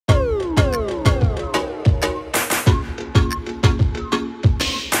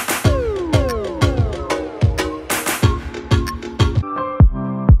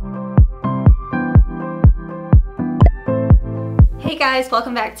guys,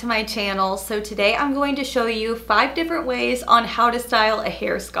 welcome back to my channel. So today I'm going to show you 5 different ways on how to style a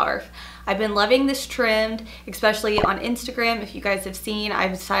hair scarf. I've been loving this trend, especially on Instagram. If you guys have seen,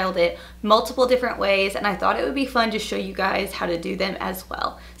 I've styled it multiple different ways and I thought it would be fun to show you guys how to do them as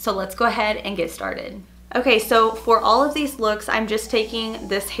well. So let's go ahead and get started. Okay, so for all of these looks, I'm just taking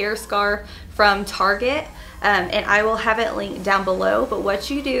this hair scarf from Target. And I will have it linked down below, but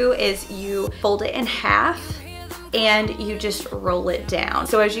what you do is you fold it in half and you just roll it down.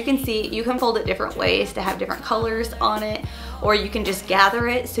 So as you can see, you can fold it different ways to have different colors on it, or you can just gather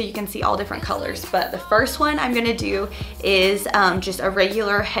it so you can see all different colors. But the first one I'm gonna do is just a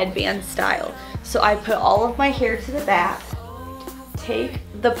regular headband style. So I put all of my hair to the back, take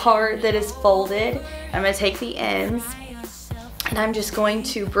the part that is folded, I'm gonna take the ends, and I'm just going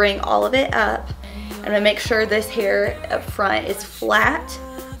to bring all of it up. I'm gonna make sure this hair up front is flat,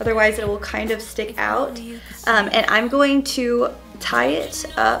 otherwise it will kind of stick out. And I'm going to tie it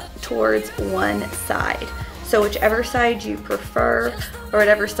up towards one side. So whichever side you prefer, or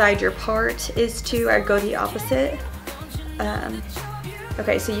whatever side your part is to, I go the opposite.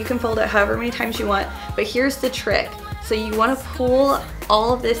 Okay, so you can fold it however many times you want, but here's the trick. So you wanna pull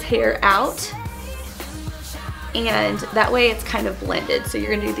all of this hair out, and that way it's kind of blended. So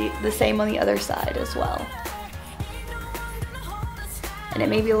you're gonna do the same on the other side as well. And it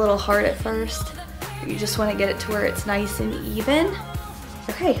may be a little hard at first, but you just wanna get it to where it's nice and even.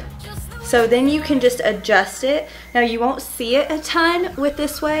 Okay, so then you can just adjust it. Now you won't see it a ton with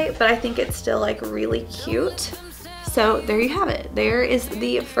this way, but I think it's still like really cute. So there you have it. There is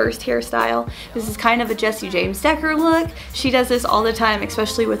the first hairstyle. This is kind of a Jessie James Decker look. She does this all the time,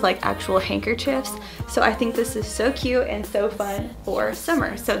 especially with like actual handkerchiefs. So I think this is so cute and so fun for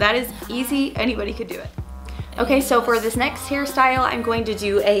summer. So that is easy, anybody could do it. Okay, so for this next hairstyle, I'm going to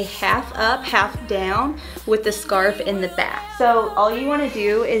do a half up, half down with the scarf in the back. So all you wanna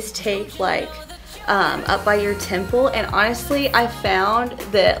do is take like up by your temple, and honestly I found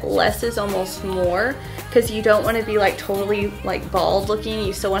that less is almost more, because you don't want to be like totally like bald looking,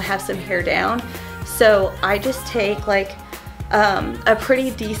 you still want to have some hair down. So I just take like a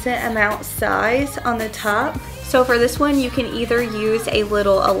pretty decent amount size on the top. So for this one you can either use a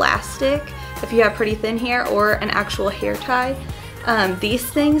little elastic if you have pretty thin hair, or an actual hair tie. These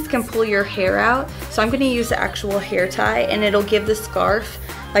things can pull your hair out, so I'm going to use the actual hair tie, and it'll give the scarf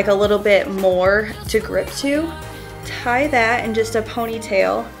like a little bit more to grip to. Tie that in just a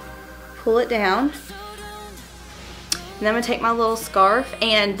ponytail, pull it down, and then I'm gonna take my little scarf,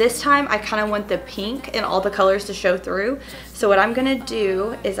 and this time I kind of want the pink and all the colors to show through. So what I'm gonna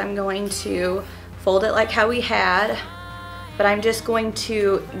do is I'm going to fold it like how we had, but I'm just going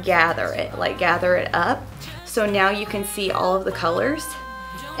to gather it, like gather it up. So now you can see all of the colors,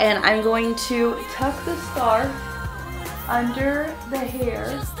 and I'm going to tuck the scarf under the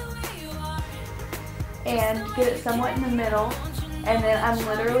hair and get it somewhat in the middle, and then I'm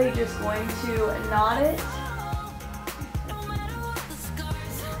literally just going to knot it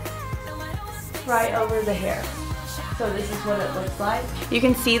right over the hair. So this is what it looks like. You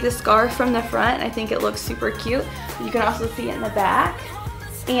can see the scarf from the front. I think it looks super cute. You can also see it in the back.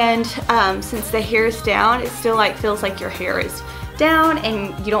 And since the hair is down, it still like feels like your hair is down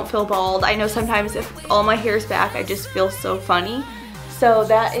and you don't feel bald. I know sometimes if all my hair is back, I just feel so funny. So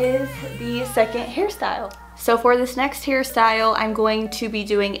that is the second hairstyle. So for this next hairstyle, I'm going to be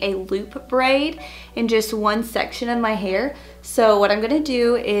doing a loop braid in just one section of my hair. So what I'm gonna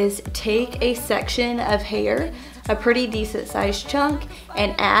do is take a section of hair, a pretty decent sized chunk,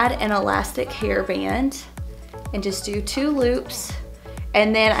 and add an elastic hairband and just do 2 loops.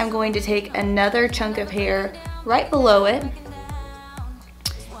 And then I'm going to take another chunk of hair right below it,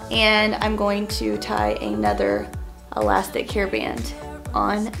 and I'm going to tie another elastic hairband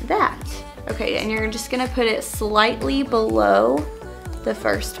on that. Okay, and you're just gonna put it slightly below the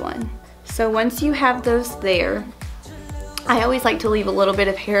first one. So once you have those there, I always like to leave a little bit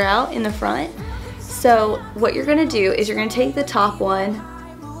of hair out in the front. So what you're gonna do is you're gonna take the top one,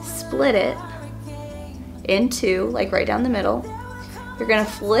 split it in 2, like right down the middle. You're gonna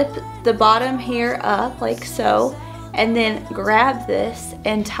flip the bottom hair up like so, and then grab this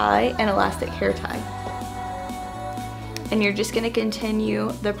and tie an elastic hair tie. And you're just gonna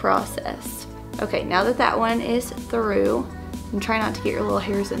continue the process. Okay, now that that one is through, and try not to get your little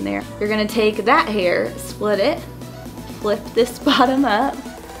hairs in there, you're gonna take that hair, split it, flip this bottom up,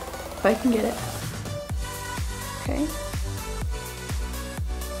 if I can get it. Okay.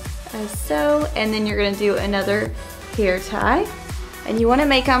 As so, and then you're gonna do another hair tie. And you want to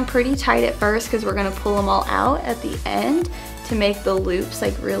make them pretty tight at first, because we're going to pull them all out at the end to make the loops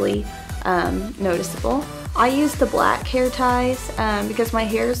like really noticeable. I use the black hair ties because my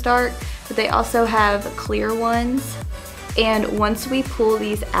hair is dark, but they also have clear ones. And once we pull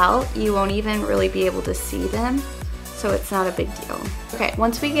these out, you won't even really be able to see them, so it's not a big deal. Okay,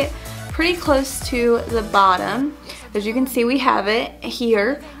 once we get pretty close to the bottom, as you can see we have it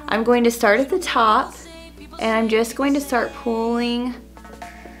here, I'm going to start at the top and I'm just going to start pulling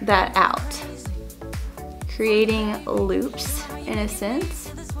that out, creating loops in a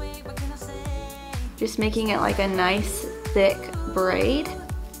sense, just making it like a nice thick braid.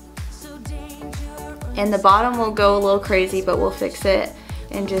 And the bottom will go a little crazy, but we'll fix it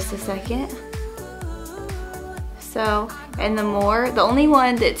in just a second. So, and the only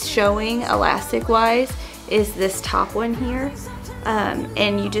one that's showing elastic wise is this top one here.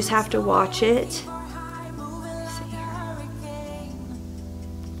 And you just have to watch it.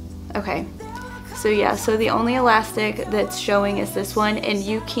 Okay, so yeah, so the only elastic that's showing is this one, and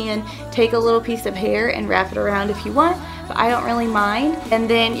you can take a little piece of hair and wrap it around if you want, but I don't really mind. And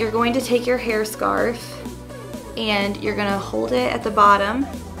then you're going to take your hair scarf and you're gonna hold it at the bottom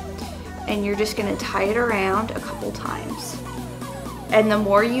and you're just gonna tie it around a couple times. And the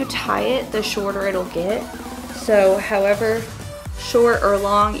more you tie it, the shorter it'll get. So however short or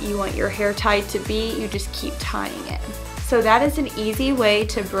long you want your hair tied to be, you just keep tying it. So that is an easy way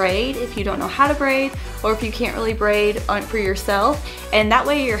to braid if you don't know how to braid, or if you can't really braid for yourself. And that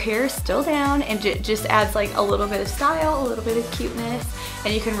way your hair is still down and it just adds like a little bit of style, a little bit of cuteness,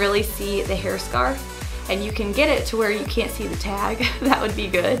 and you can really see the hair scarf. And you can get it to where you can't see the tag. That would be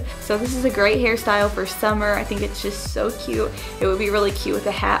good. So this is a great hairstyle for summer. I think it's just so cute. It would be really cute with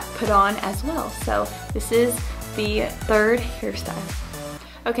a hat put on as well. So this is the third hairstyle.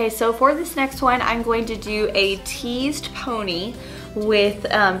 Okay, so for this next one, I'm going to do a teased pony with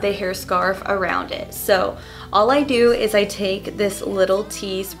the hair scarf around it. So all I do is I take this little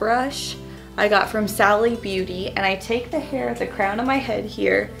tease brush I got from Sally Beauty, and I take the hair at the crown of my head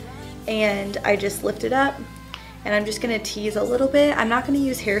here, and I just lift it up, and I'm just gonna tease a little bit. I'm not gonna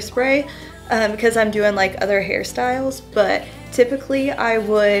use hairspray because I'm doing like other hairstyles, but typically I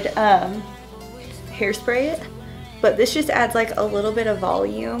would hairspray it, but this just adds like a little bit of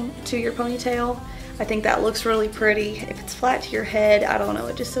volume to your ponytail. I think that looks really pretty. If it's flat to your head, I don't know,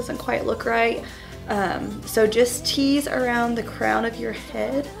 it just doesn't quite look right. So just tease around the crown of your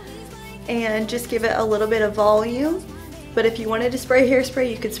head and just give it a little bit of volume. But if you wanted to spray hairspray,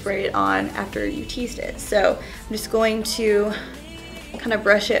 you could spray it on after you teased it. So I'm just going to kind of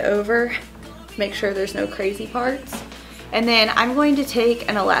brush it over, make sure there's no crazy parts. And then I'm going to take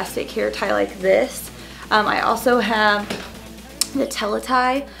an elastic hair tie like this. I also have the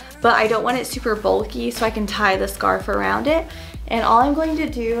teletie, but I don't want it super bulky, so I can tie the scarf around it. And all I'm going to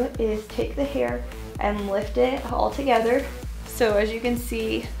do is take the hair and lift it all together. So as you can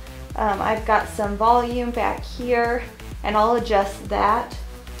see, I've got some volume back here, and I'll adjust that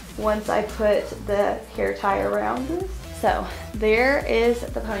once I put the hair tie around this. So there is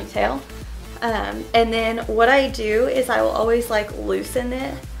the ponytail. And then what I do is I will always like loosen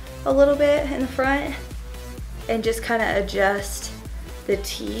it a little bit in the front and just kind of adjust the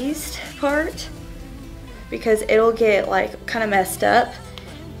teased part, because it'll get like kind of messed up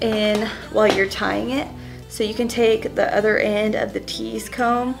while you're tying it. So you can take the other end of the tease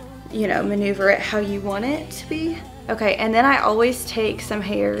comb, you know, maneuver it how you want it to be. Okay, and then I always take some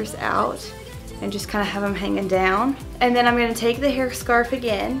hairs out and just kind of have them hanging down. And then I'm gonna take the hair scarf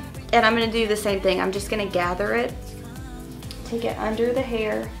again, and I'm gonna do the same thing. I'm just gonna gather it, take it under the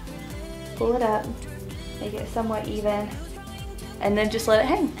hair, pull it up, make it somewhat even, and then just let it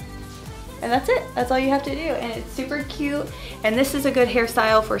hang. And that's it, that's all you have to do. And it's super cute. And this is a good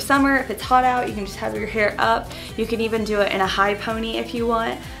hairstyle for summer. If it's hot out, you can just have your hair up. You can even do it in a high pony if you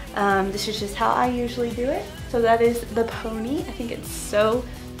want. This is just how I usually do it. So that is the pony. I think it's so,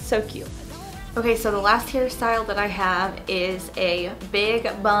 so cute. Okay, so the last hairstyle that I have is a big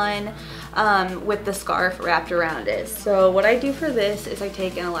bun with the scarf wrapped around it. So what I do for this is I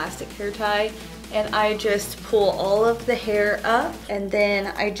take an elastic hair tie and I just pull all of the hair up, and then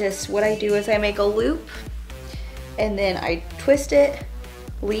what I do is I make a loop, and then I twist it,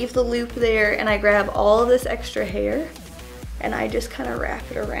 leave the loop there, and I grab all of this extra hair and I just kind of wrap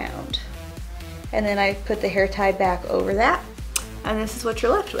it around. And then I put the hair tie back over that, and this is what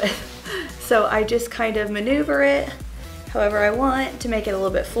you're left with. So I just kind of maneuver it however I want to make it a little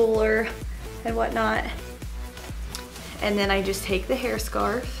bit fuller and whatnot. And then I just take the hair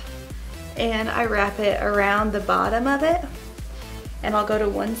scarf and I wrap it around the bottom of it, and I'll go to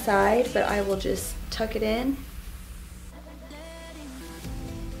one side, but I will just tuck it in.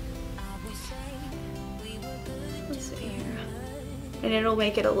 Let's see here. and it'll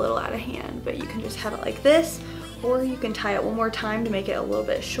make it a little out of hand, but you can just have it like this, or you can tie it one more time to make it a little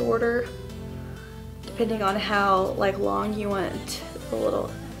bit shorter, depending on how like long you want the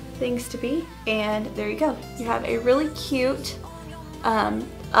little things to be. And there you go. You have a really cute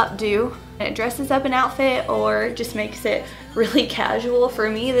updo. It dresses up an outfit or just makes it really casual. For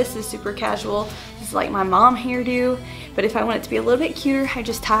me, this is super casual. This is like my mom hairdo, but if I want it to be a little bit cuter, I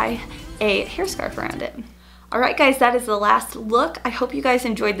just tie a hair scarf around it. Alright guys, that is the last look. I hope you guys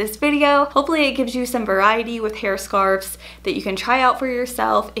enjoyed this video. Hopefully it gives you some variety with hair scarves that you can try out for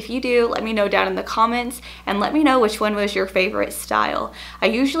yourself. If you do, let me know down in the comments and let me know which one was your favorite style. I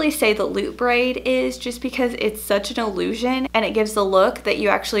usually say the loop braid is just because it's such an illusion and it gives the look that you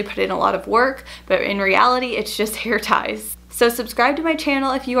actually put in a lot of work, but in reality it's just hair ties. So subscribe to my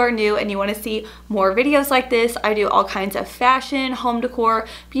channel if you are new and you want to see more videos like this. I do all kinds of fashion, home decor,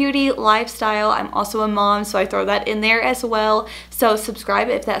 beauty, lifestyle. I'm also a mom, so I throw that in there as well. So subscribe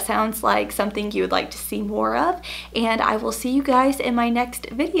if that sounds like something you would like to see more of. And I will see you guys in my next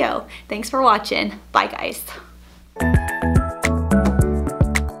video. Thanks for watching. Bye guys.